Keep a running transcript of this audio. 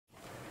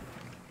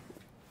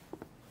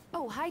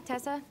Oh, hi,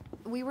 Tessa.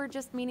 We were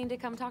just meaning to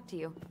come talk to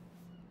you.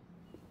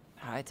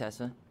 Hi,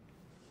 Tessa.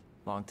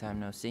 Long time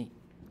no see.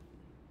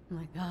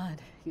 My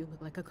God, you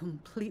look like a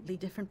completely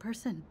different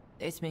person.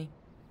 It's me.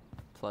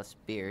 Plus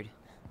beard.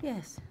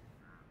 Yes.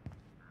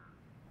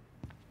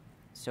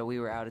 So we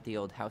were out at the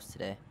old house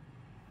today.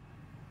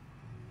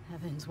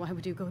 Heavens, why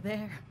would you go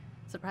there?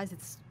 Surprised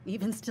it's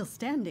even still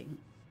standing.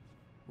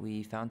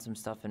 We found some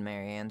stuff in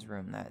Mary Ann's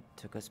room that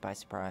took us by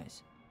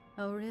surprise.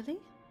 Oh, really?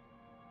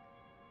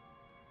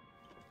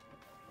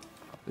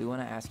 We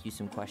want to ask you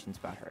some questions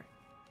about her.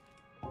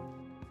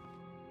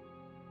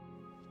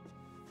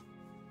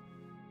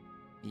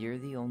 You're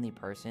the only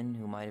person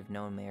who might have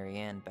known Mary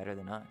Ann better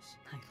than us.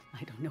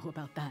 I don't know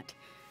about that.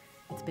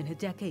 It's been a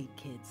decade,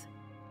 kids.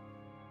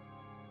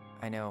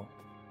 I know,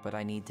 but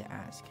I need to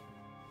ask.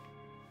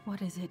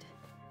 What is it?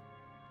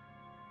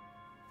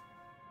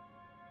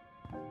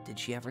 Did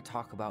she ever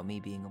talk about me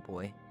being a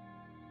boy?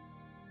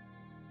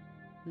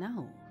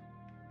 No.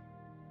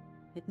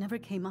 It never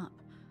came up.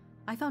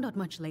 I found out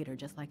much later,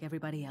 just like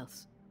everybody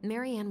else.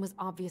 Mary Ann was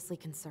obviously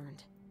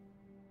concerned.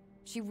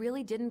 She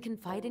really didn't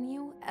confide in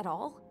you at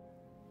all?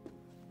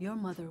 Your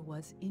mother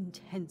was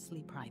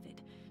intensely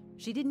private.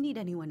 She didn't need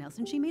anyone else,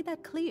 and she made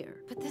that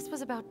clear. But this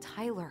was about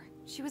Tyler.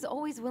 She was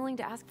always willing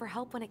to ask for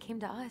help when it came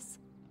to us.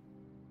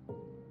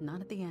 Not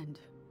at the end.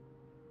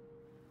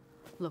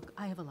 Look,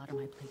 I have a lot on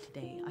my plate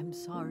today. I'm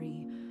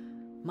sorry.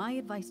 My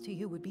advice to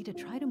you would be to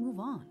try to move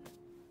on.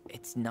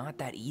 It's not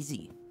that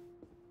easy.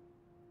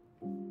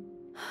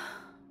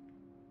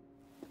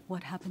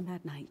 What happened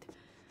that night?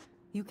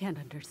 You can't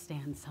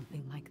understand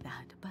something like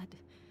that, but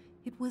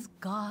it was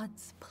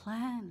God's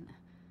plan.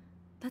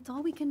 That's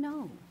all we can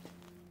know.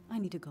 I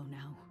need to go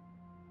now.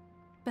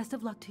 Best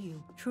of luck to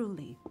you,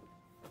 truly.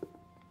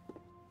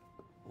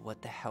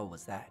 What the hell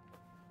was that?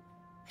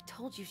 I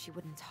told you she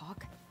wouldn't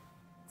talk.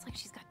 It's like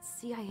she's got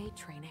CIA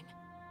training.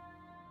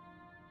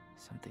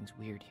 Something's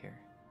weird here.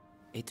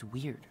 It's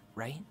weird,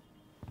 right?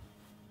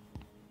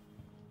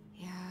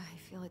 Yeah, I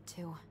feel it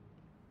too.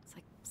 It's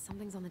like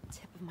something's on the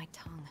tip of my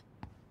tongue.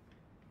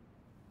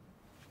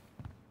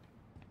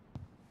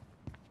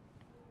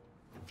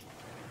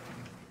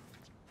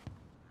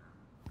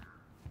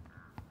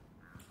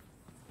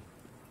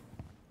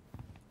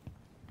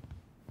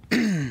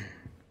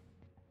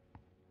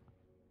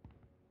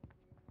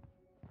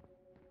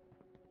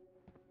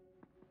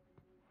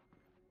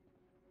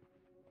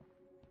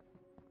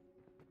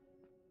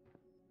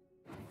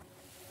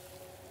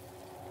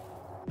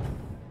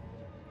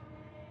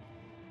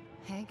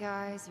 Hey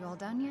guys, you all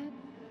done yet?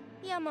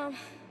 Yeah, Mom.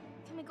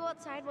 Can we go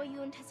outside while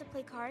you and Tessa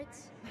play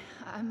cards?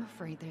 I'm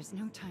afraid there's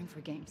no time for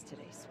games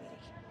today, sweetie.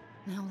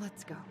 Now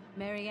let's go.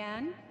 Mary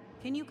Ann,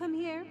 can you come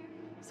here?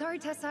 Sorry,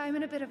 Tessa, I'm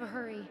in a bit of a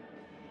hurry.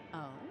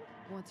 Oh,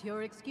 what's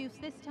your excuse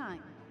this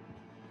time?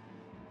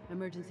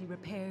 Emergency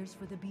repairs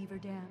for the beaver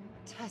dam?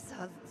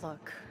 Tessa,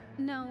 look.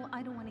 No,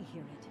 I don't want to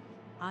hear it.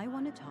 I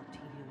want to talk to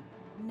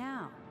you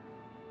now.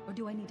 Or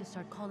do I need to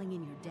start calling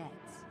in your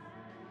debts?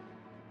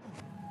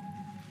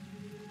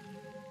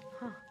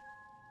 Huh.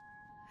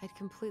 I'd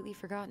completely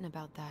forgotten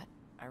about that.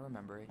 I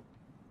remember it,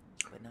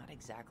 but not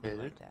exactly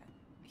like that.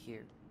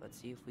 Here, let's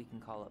see if we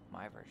can call up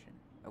my version,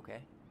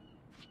 okay?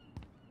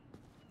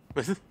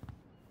 Was ist?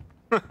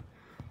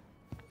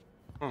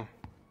 Oh.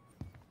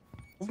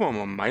 Gucken wir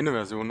mal meine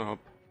Version ab.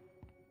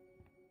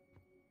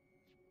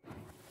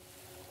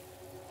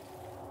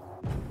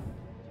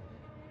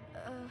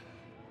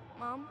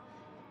 Mom?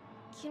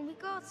 Can we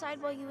go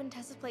outside while you and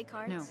Tessa play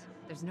cards? No,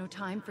 there's no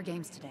time for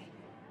games today.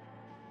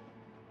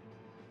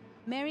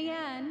 Mary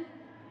Ann,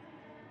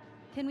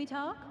 can we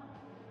talk?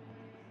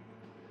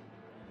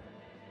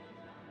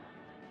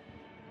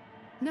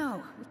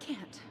 No, we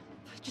can't.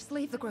 Just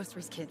leave the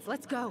groceries, kids.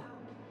 Let's go.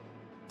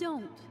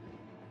 Don't.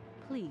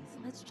 Please,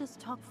 let's just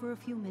talk for a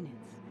few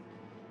minutes.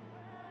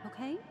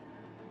 Okay?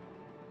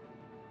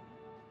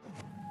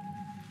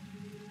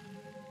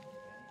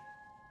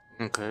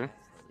 Okay.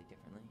 Slightly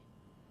differently.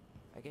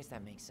 I guess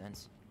that makes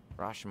sense.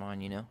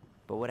 Rashomon, you know?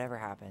 But whatever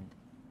happened,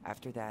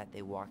 after that,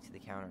 they walked to the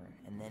counter,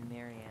 and then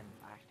Mary Ann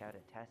lashed out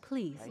at Tess.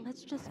 Please, right?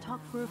 let's just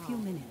talk for a few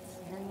minutes.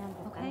 Mary Ann,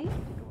 Okay?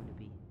 Going to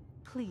be.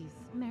 Please,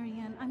 Mary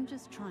Ann, I'm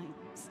just trying.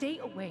 Stay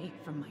away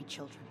from my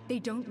children. They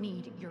don't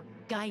need your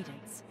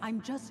guidance.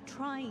 I'm just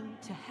trying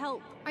to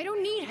help. I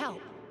don't need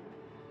help.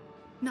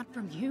 Not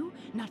from you,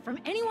 not from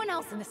anyone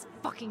else in this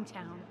fucking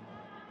town.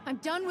 I'm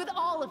done with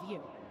all of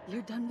you.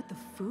 You're done with the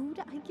food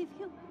I give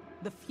you?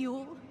 The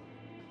fuel?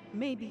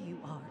 Maybe you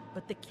are,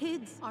 but the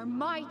kids Are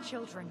my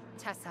children,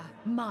 Tessa.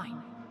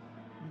 Mine,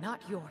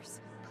 not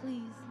yours.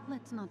 Please,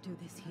 let's not do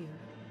this here.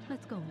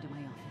 Let's go into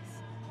my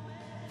office.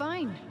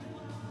 Fine.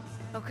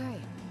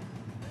 Okay.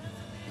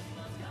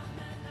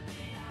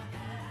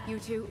 You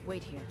two,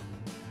 wait here.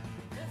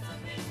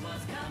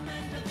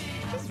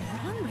 What is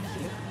wrong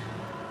with you?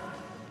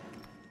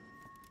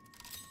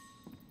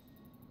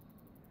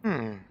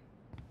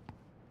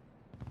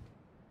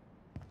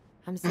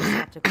 I'm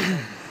susceptible.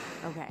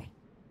 Okay.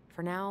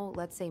 For now,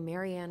 let's say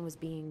Mary Ann was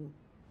being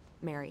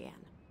Mary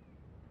Ann.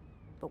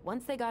 But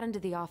once they got into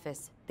the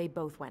office, they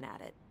both went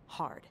at it.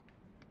 Hard.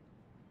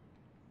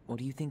 What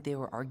do you think they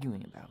were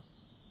arguing about?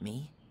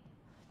 Me?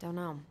 Don't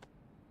know.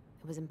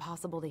 It was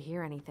impossible to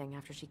hear anything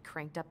after she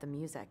cranked up the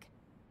music.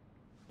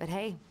 But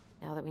hey,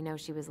 now that we know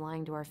she was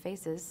lying to our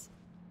faces,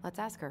 let's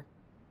ask her.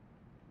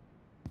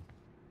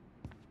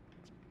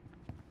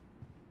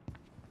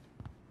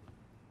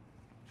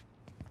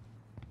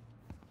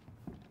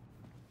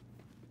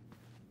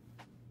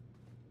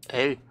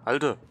 Hey,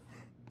 Alter.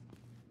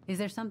 Is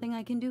there something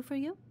I can do for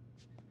you?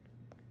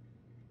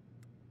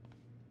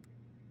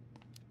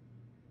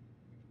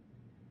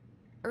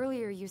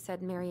 Earlier you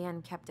said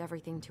Marianne kept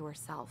everything to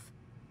herself.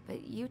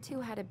 But you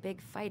two had a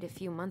big fight a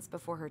few months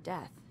before her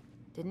death,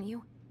 didn't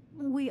you?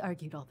 We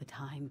argued all the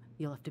time.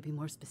 You'll have to be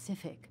more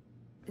specific.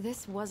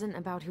 This wasn't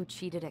about who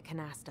cheated at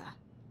Canasta.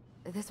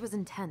 This was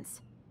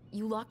intense.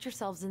 You locked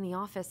yourselves in the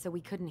office so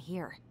we couldn't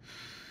hear.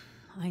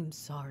 I'm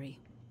sorry.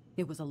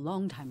 It was a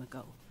long time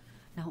ago.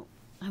 Now,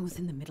 I was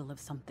in the middle of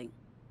something.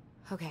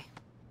 Okay.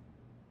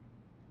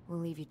 We'll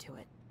leave you to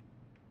it.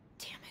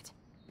 Damn it.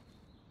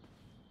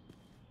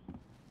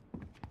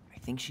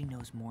 I think she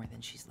knows more than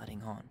she's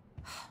letting on.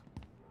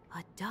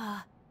 Duh.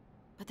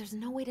 But there's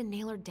no way to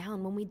nail her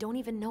down when we don't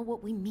even know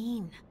what we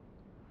mean.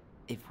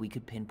 If we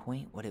could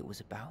pinpoint what it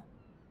was about,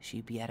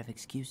 she'd be out of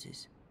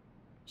excuses.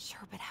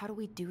 Sure, but how do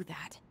we do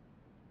that?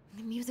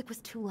 The music was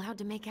too loud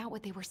to make out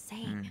what they were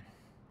saying.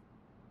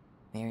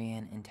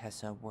 Marianne and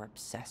Tessa were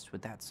obsessed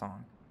with that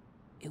song.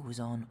 It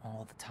was on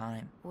all the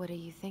time. What are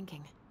you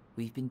thinking?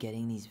 We've been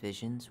getting these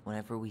visions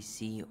whenever we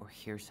see or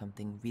hear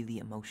something really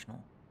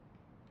emotional.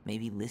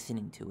 Maybe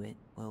listening to it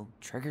will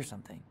trigger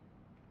something.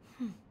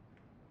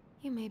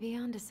 You may be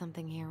onto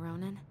something here,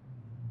 Ronan.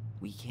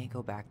 We can't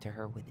go back to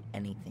her with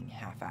anything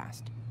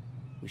half-assed.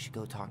 We should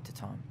go talk to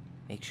Tom.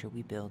 Make sure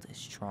we build as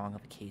strong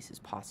of a case as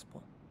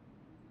possible.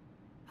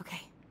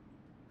 Okay.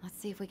 Let's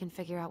see if we can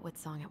figure out what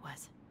song it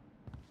was.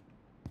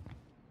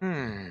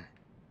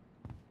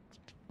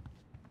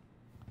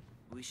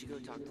 We should go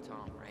talk to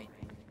Tom, right?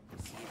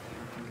 See if he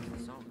remembers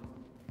the song.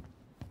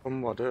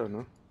 Tom war der,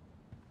 ne?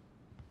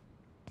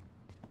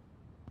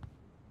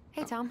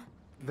 Hey, Tom.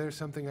 There's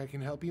something I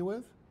can help you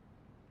with?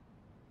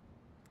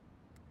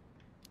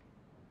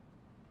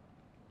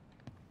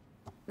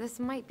 This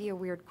might be a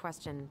weird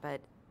question, but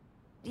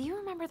do you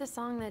remember the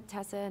song that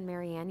Tessa and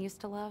Marianne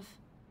used to love?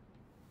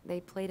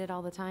 They played it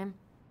all the time.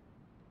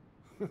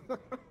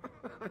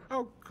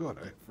 How could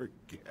I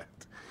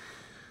forget?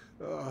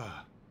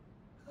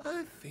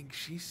 I think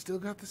she's still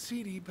got the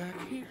CD back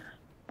here.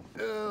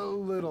 A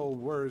little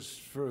worse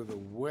for the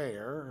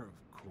wear,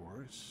 of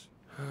course.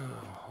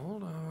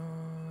 Hold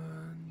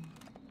on.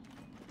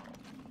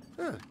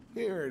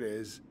 Here it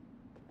is.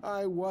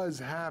 I was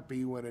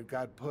happy when it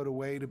got put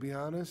away, to be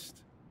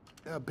honest.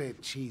 A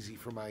bit cheesy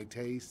for my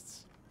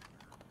tastes.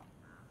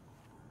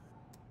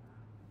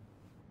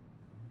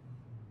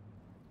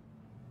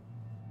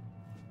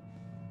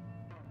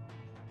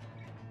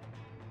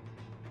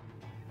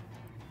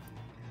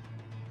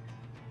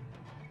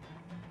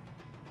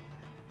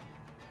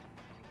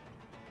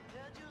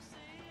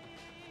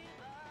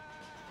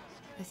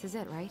 This is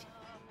it, right?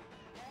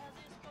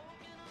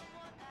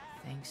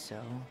 Think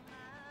so.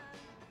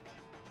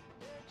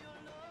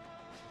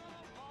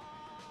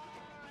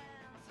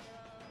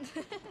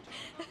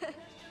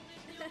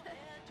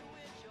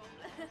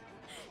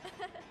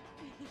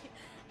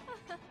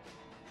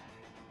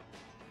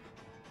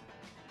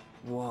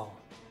 Whoa.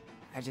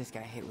 I just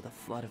got hit with a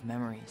flood of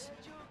memories.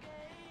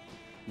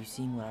 You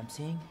seeing what I'm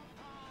seeing?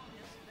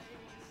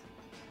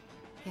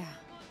 Yeah.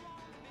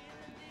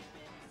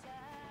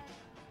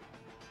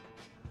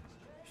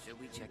 Should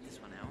we check this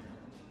one out?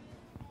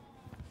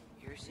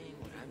 You're seeing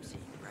what I'm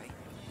seeing, right?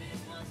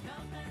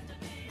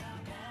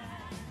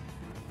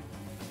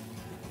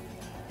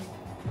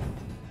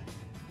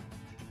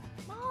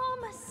 Mom,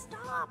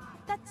 stop!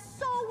 That's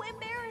so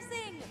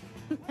embarrassing!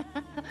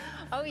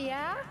 Oh,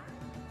 yeah?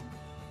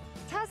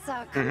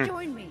 Tessa, come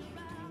join me.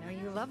 I know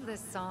you love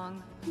this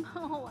song.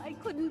 Oh, I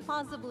couldn't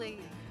possibly.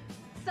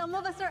 Some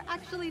of us are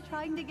actually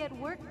trying to get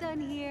work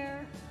done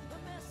here.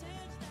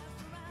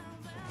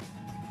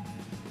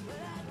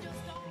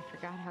 I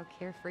forgot how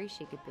carefree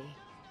she could be.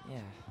 Yeah.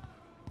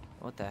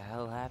 What the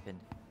hell happened?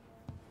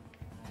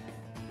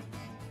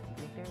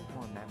 Think there's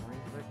more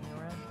memories lurking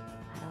around?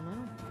 I don't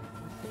know.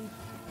 Let's see.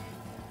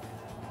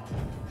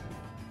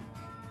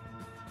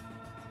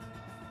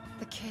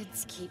 The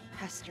kids keep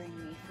pestering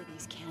me for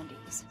these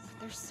candies, but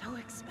they're so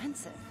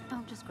expensive.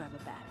 I'll just grab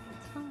a bag.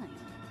 It's fine.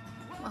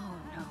 Oh,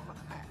 no.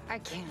 I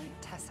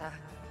can't, Tessa.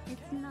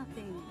 It's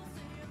nothing.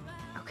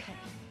 Okay.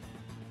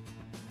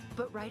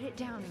 But write it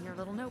down in your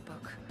little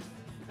notebook.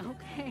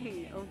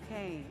 Okay,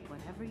 okay.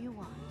 Whatever you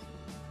want.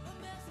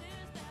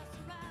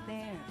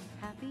 There.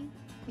 Happy?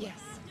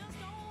 Yes.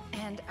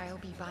 And I'll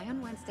be by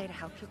on Wednesday to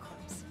help you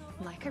close,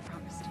 like I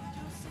promised.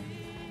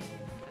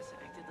 Tessa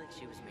acted like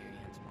she was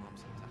Marianne's mom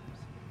sometimes.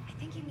 I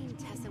think you mean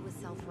Tessa was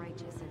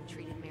self-righteous and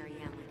treated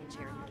Marianne like a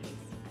charity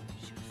case.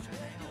 She was trying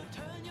to help.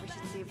 We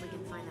should see if we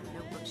can find that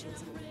notebook she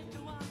was holding.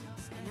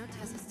 I know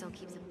Tessa still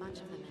keeps a bunch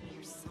of them in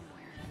here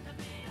somewhere.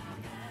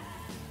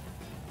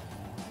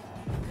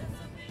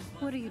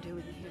 What are you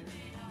doing here?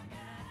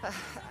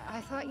 I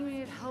thought you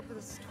needed help with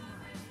the store.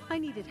 I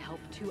needed help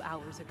 2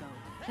 hours ago.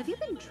 Have you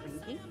been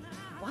drinking?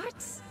 What?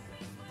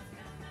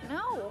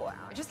 No,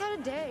 I just had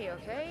a day,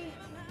 okay?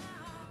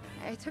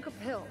 I took a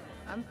pill.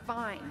 I'm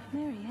fine.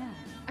 Marianne.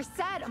 I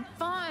said I'm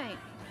fine!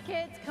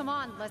 Kids, come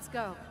on, let's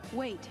go.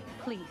 Wait,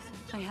 please.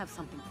 I have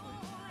something for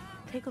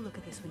you. Take a look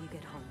at this when you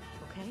get home,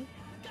 okay?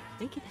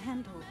 They can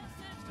handle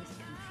this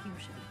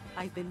confusion.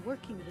 I've been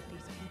working with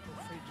these people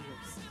for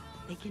years.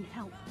 They can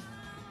help.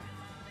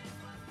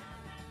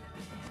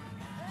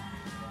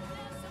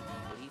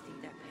 What do you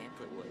think that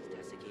pamphlet was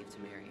Tessa gave to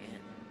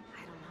Marianne?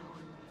 I don't know.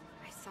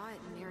 I saw it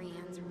in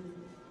Marianne's room.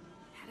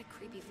 It had a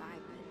creepy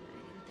vibe, but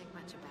I didn't think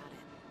much about it.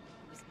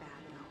 It was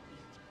bad, though.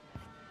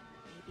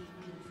 Maybe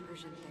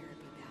conversion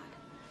therapy bad.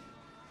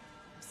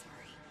 I'm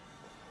sorry.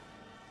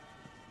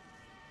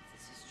 If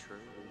this is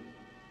true,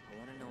 I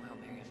want to know how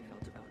Marianne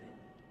felt about it.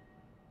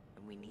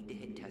 And we need to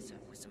hit Tessa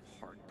with some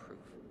hard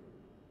proof.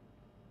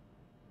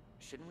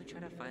 Shouldn't we try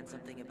to find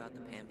something about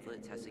the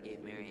pamphlet Tessa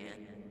gave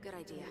Marianne? Good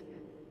idea.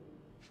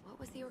 What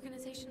was the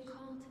organization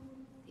called?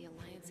 The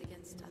Alliance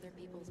Against Other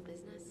People's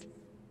Business?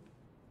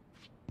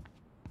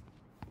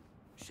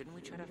 Shouldn't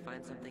we try to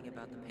find something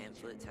about the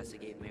pamphlet Tessa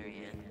gave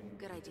Marianne?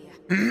 Good idea.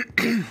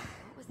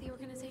 What was the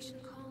organization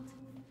called?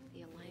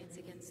 The Alliance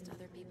Against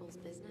Other People's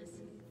Business?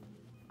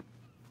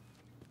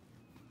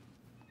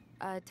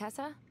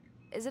 Tessa?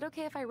 Is it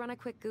okay if I run a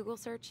quick Google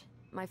search?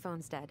 My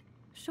phone's dead.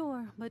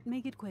 Sure, but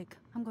make it quick.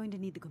 I'm going to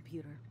need the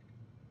computer.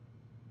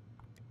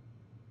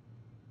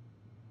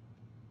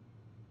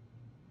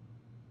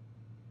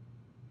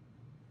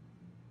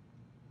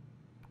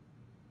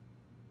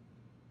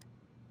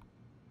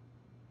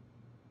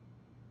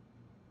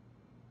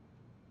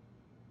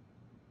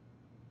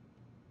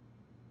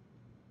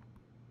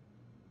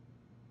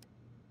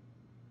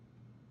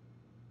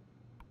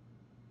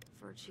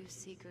 Virtue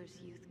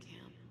Seekers Youth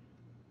Camp.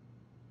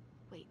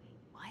 Wait,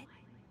 what?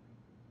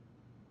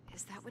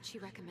 Is that what she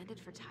recommended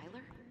for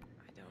Tyler?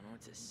 I don't know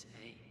what to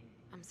say.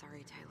 I'm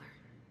sorry, Tyler.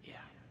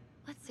 Yeah.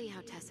 Let's see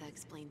how Tessa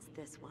explains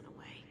this one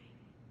away.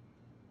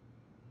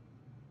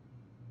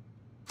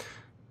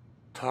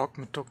 Tag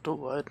mit Dr.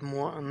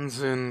 Whitemore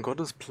ansehen.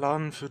 Gottes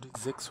Plan für die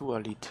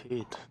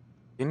Sexualität.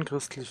 10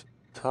 christliche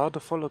Zitate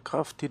voller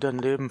Kraft, die dein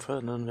Leben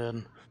verändern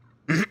werden.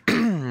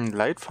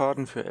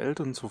 Leitfaden für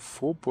Eltern zur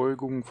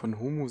Vorbeugung von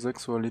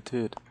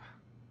Homosexualität.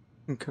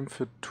 Camp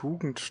für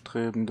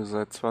Tugendstrebende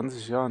seit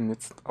 20 Jahren,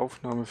 jetzt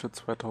Aufnahme für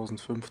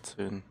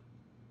 2015.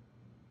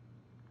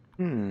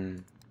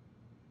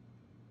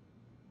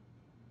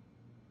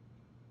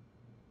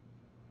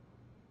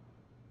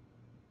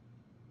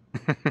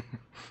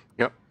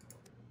 Ja.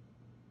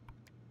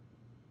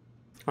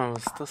 Aber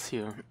was ist das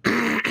hier?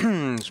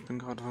 Ich bin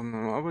gerade von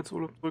meinem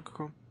Arbeitsurlaub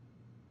zurückgekommen.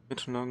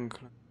 Geht schon lange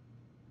klar.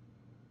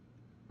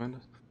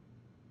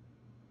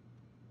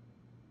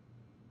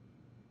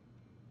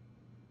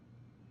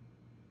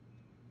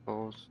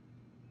 Aus.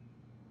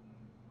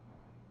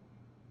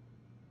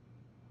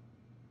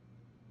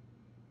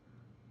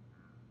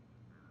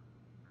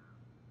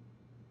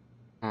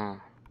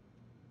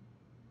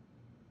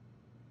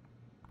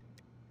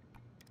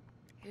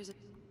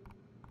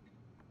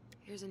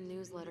 Here's a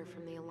newsletter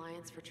from the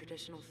Alliance for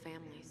Traditional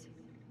Families.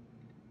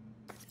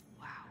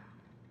 Wow.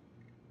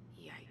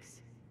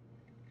 Yikes.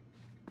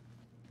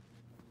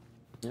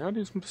 Ja,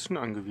 die ist ein bisschen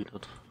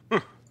angewidert.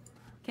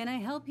 Can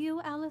I help you,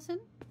 Alyson?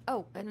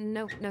 Oh,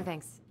 no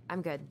thanks.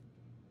 I'm good.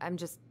 I'm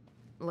just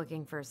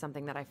looking for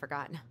something that I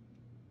forgot.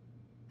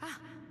 Ah,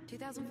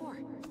 2004.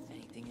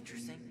 Anything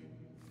interesting?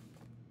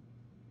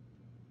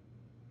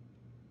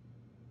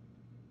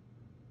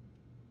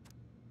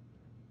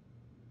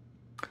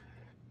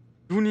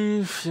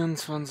 Juni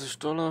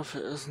 $24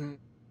 für Essen.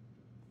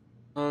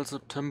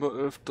 September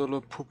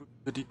 $11 Puppe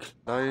für die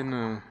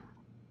Kleine.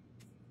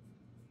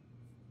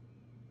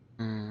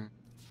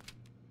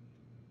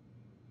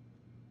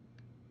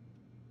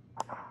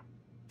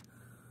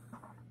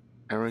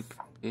 Eric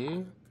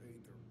E.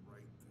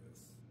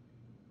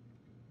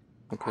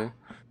 Okay.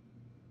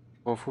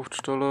 Vor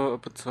 $50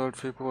 abbezahlt,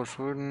 Februar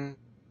Schulden.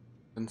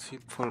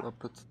 Benzin voll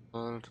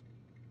abbezahlt.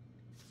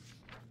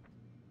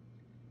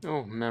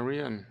 Oh,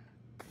 Marianne.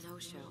 No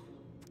show.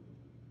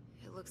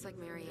 It looks like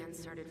Marianne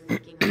started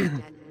faking her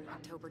debt in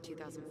October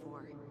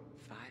 2004.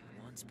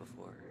 5 months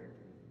before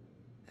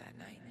that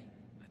night.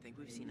 I think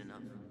we've seen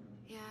enough.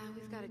 Yeah,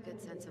 we've got a good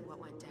sense of what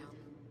went down.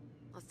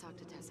 Let's talk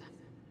to Tessa.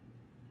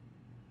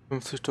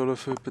 $50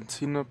 für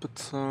Benzin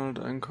abbezahlt,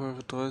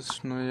 Einkäufe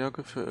 30, neue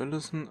Jacke für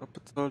Alyson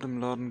abbezahlt,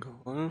 im Laden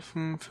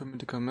geholfen, für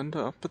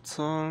Medikamente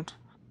abbezahlt,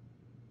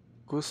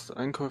 August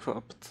Einkäufe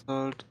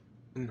abbezahlt,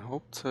 in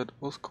Hauptzeit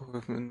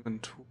ausgeholfen,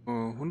 Inventur,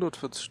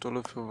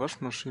 $140 für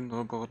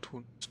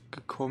Waschmaschinenreparatur, nicht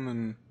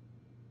gekommen.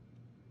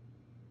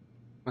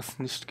 Was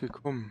nicht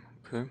gekommen?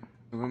 Okay.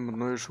 November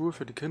neue Schuhe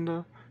für die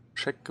Kinder,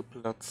 Scheck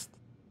geplatzt.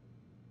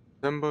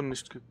 Dezember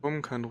nicht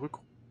gekommen, kein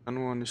Rückruf,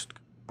 Januar nicht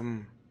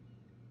gekommen.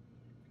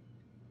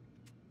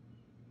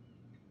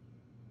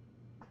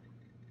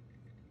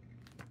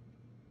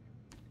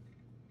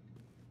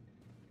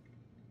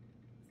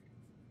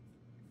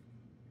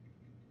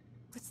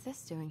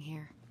 this doing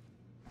here?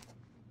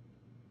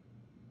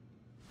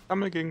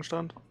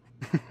 Sammelgegenstand.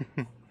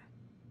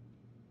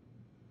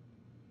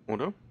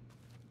 Oder?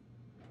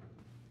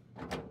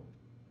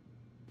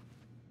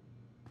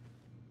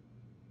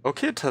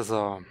 Okay,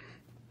 Tessa.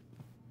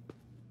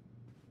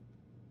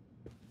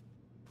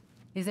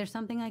 Is there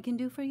something I can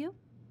do for you?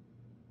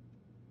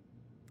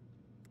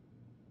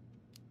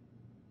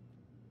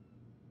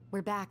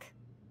 We're back,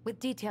 with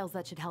details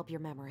that should help your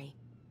memory.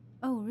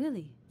 Oh,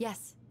 really?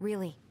 Yes,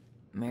 really.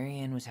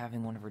 Marianne was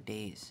having one of her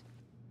days.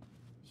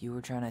 You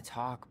were trying to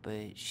talk,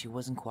 but she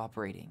wasn't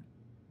cooperating.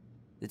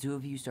 The two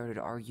of you started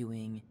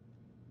arguing,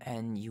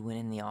 and you went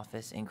in the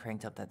office and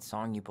cranked up that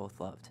song you both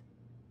loved.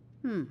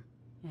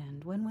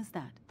 And when was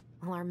that?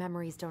 Well, our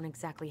memories don't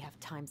exactly have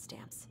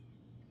timestamps.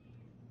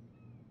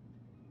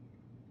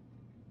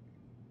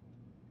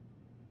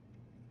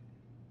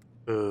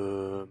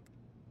 Wann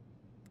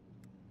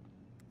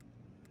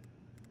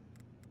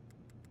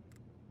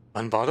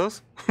war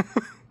das?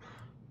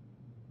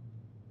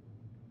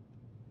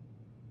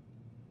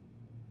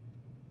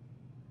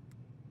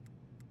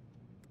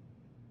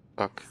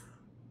 Fuck.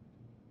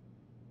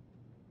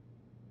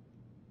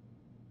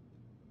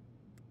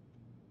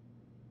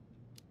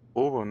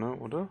 Oktober, ne,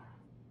 oder?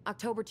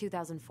 October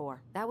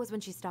 2004. That was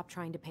when she stopped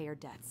trying to pay her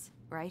debts,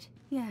 right?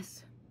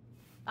 Yes.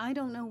 I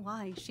don't know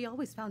why. She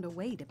always found a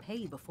way to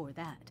pay before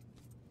that.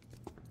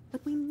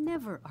 But we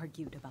never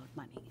argued about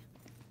money.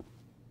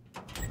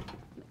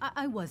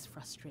 I was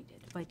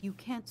frustrated, but you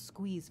can't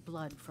squeeze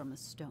blood from a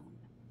stone.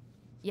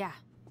 Yeah,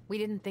 we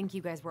didn't think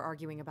you guys were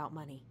arguing about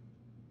money.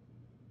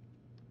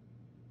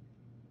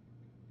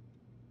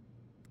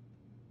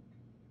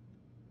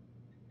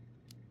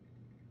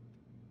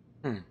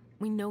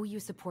 We know you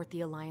support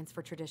the Alliance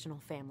for Traditional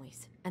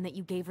Families, and that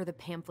you gave her the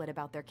pamphlet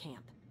about their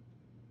camp.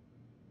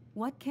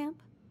 What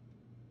camp?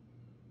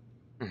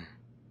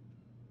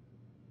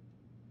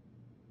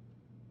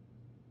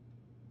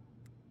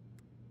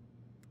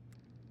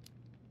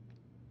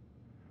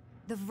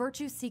 The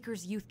Virtue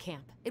Seekers Youth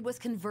Camp. It was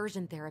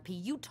conversion therapy.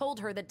 You told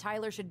her that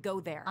Tyler should go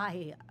there.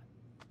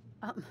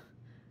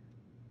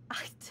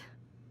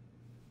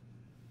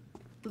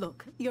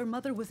 Look, your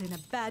mother was in a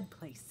bad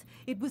place.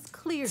 It was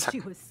clear she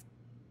was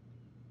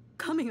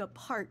coming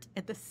apart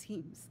at the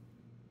seams.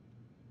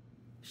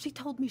 She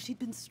told me she'd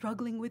been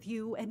struggling with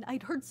you, and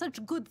I'd heard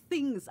such good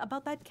things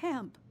about that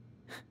camp.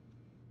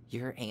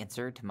 Your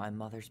answer to my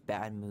mother's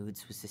bad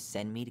moods was to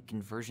send me to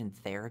conversion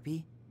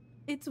therapy?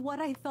 It's what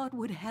I thought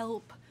would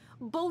help.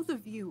 Both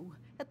of you,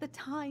 at the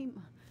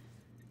time.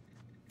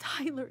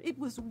 Tyler, it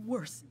was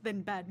worse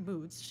than bad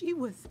moods. She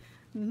was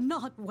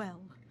not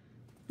well.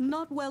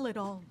 Not well at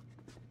all.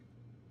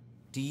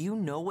 Do you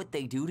know what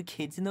they do to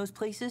kids in those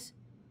places?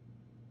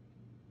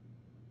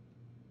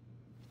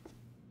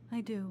 I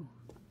do.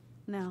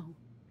 Now.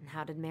 And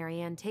how did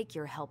Marianne take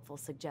your helpful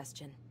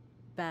suggestion?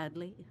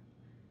 Badly.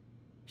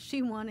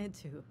 She wanted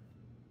to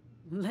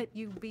let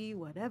you be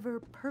whatever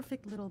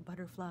perfect little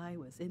butterfly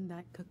was in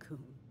that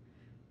cocoon.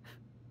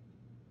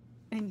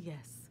 And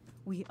yes,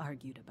 we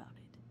argued about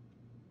it.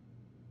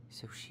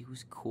 So she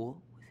was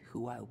cool with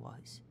who I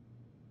was?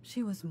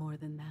 She was more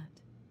than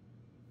that.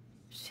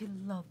 She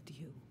loved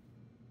you.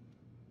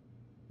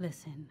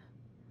 Listen,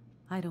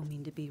 I don't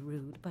mean to be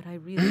rude, but I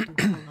really do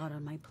have a lot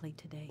on my plate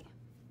today.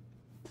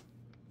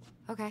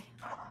 Okay.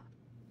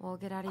 We'll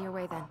get out of your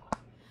way then.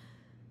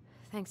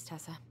 Thanks,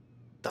 Tessa.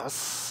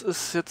 Das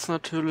ist jetzt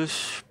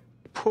natürlich...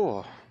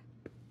 Puh.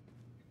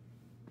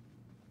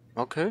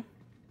 Okay.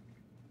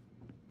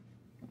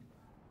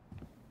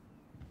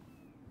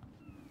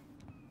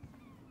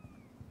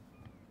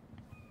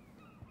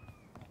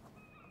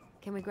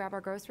 Can we grab our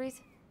groceries?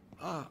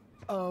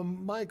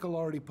 Michael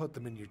already put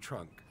them in your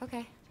trunk.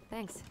 Okay,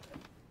 thanks.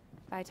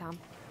 Bye, Tom.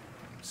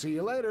 See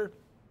you later.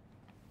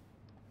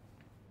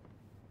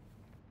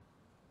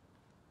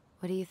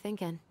 What are you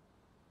thinking?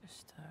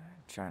 Just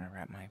trying to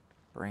wrap my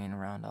brain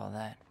around all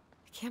that.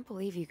 I can't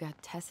believe you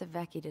got Tessa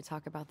Vecchi to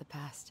talk about the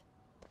past.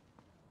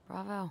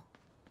 Bravo.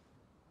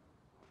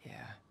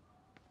 Yeah.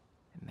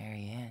 And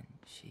Marianne,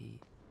 she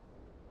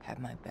had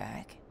my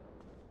back.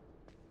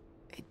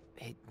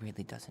 It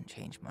really doesn't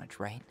change much,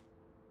 right?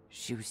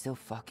 She was still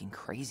fucking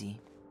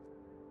crazy.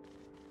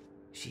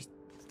 She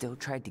still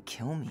tried to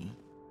kill me.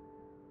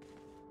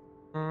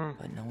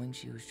 But knowing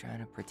she was trying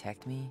to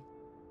protect me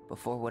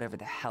before whatever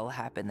the hell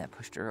happened that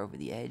pushed her over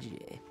the edge,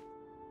 it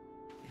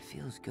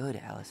feels good,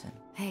 Alyson.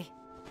 Hey,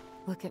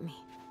 look at me.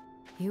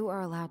 You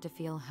are allowed to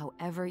feel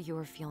however you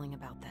are feeling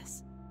about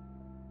this.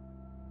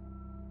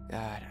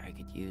 God, I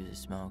could use a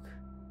smoke.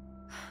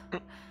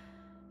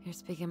 You're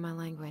speaking my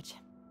language.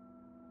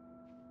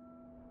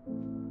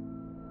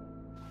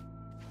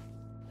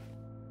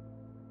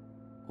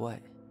 What?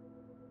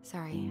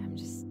 Sorry, I'm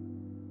just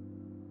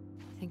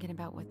thinking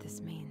about what this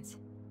means.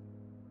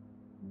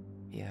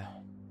 Yeah,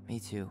 me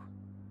too.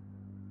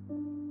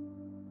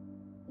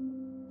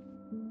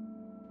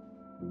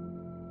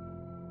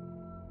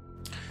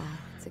 Well,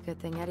 it's a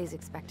good thing Eddie's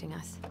expecting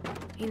us.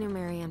 He knew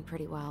Marianne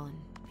pretty well, and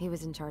he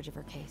was in charge of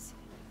her case.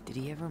 Did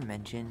he ever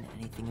mention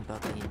anything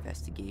about the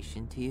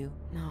investigation to you?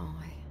 No,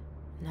 I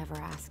never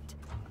asked.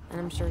 And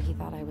I'm sure he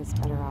thought I was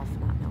better off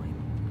not knowing.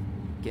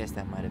 Guess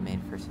that might have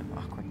made for some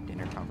awkward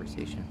dinner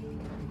conversation.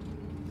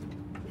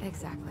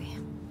 Exactly.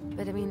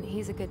 But I mean,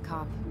 he's a good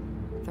cop.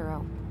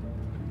 Thorough.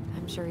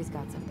 I'm sure he's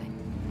got something.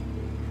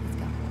 Let's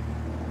go.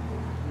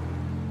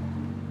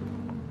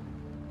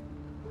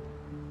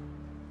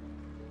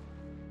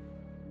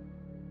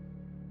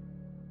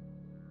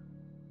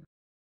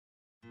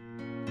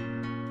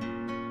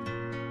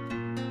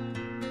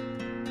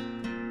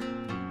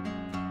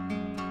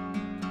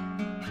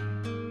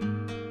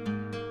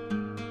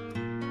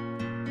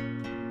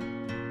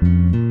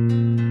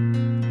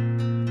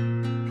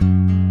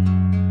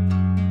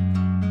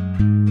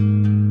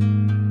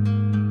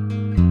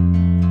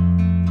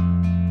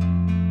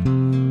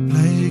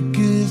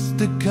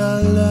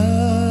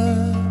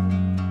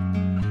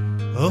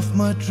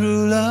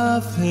 True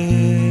love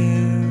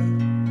hair,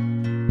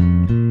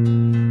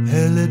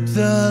 her lips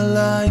are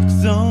like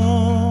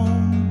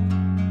some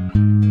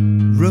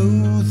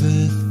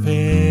roses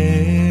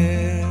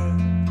fair.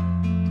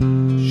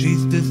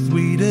 She's the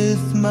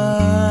sweetest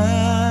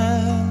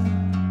smile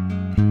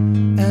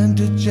and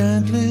the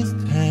gentlest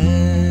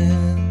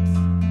hands.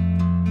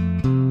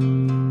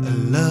 I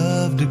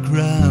love the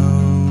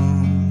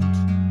ground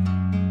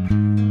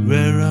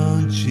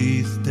whereon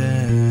she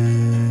stands.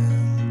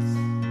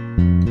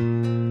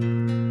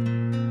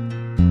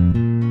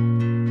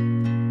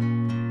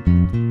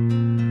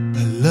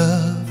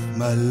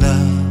 My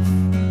love,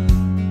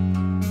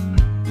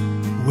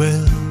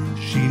 well,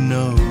 she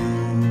knows.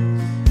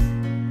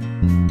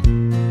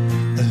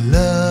 I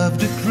love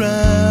the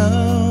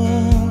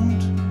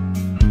ground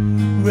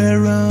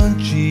whereon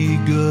she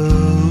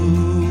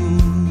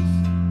goes.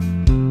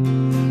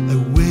 I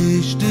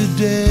wish the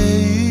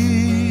day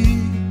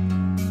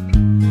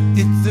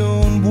its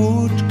own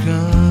would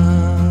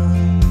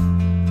come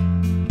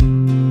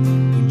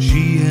when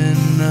she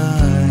and I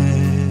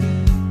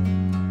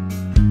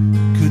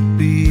could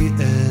be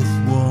as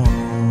one.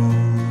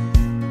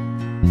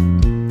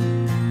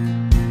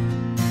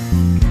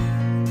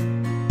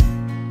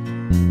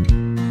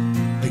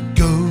 I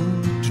go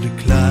to the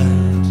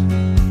Clyde,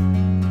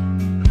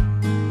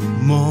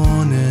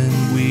 morning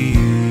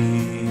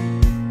weed,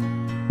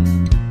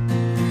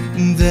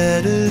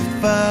 that is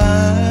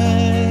fight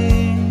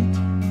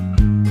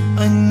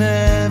I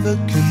never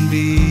can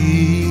be.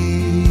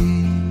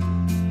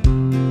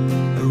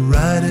 I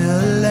write a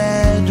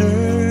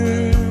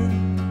letter,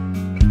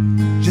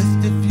 just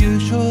a few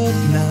short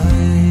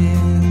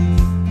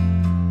lines,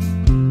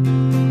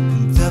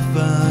 and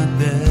suffer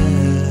death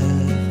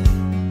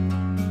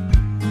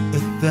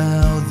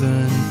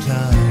 1,000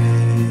 times.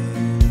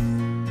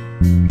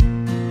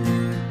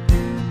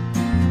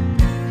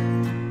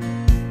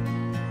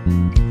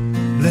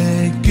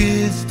 Black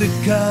is the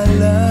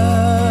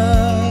color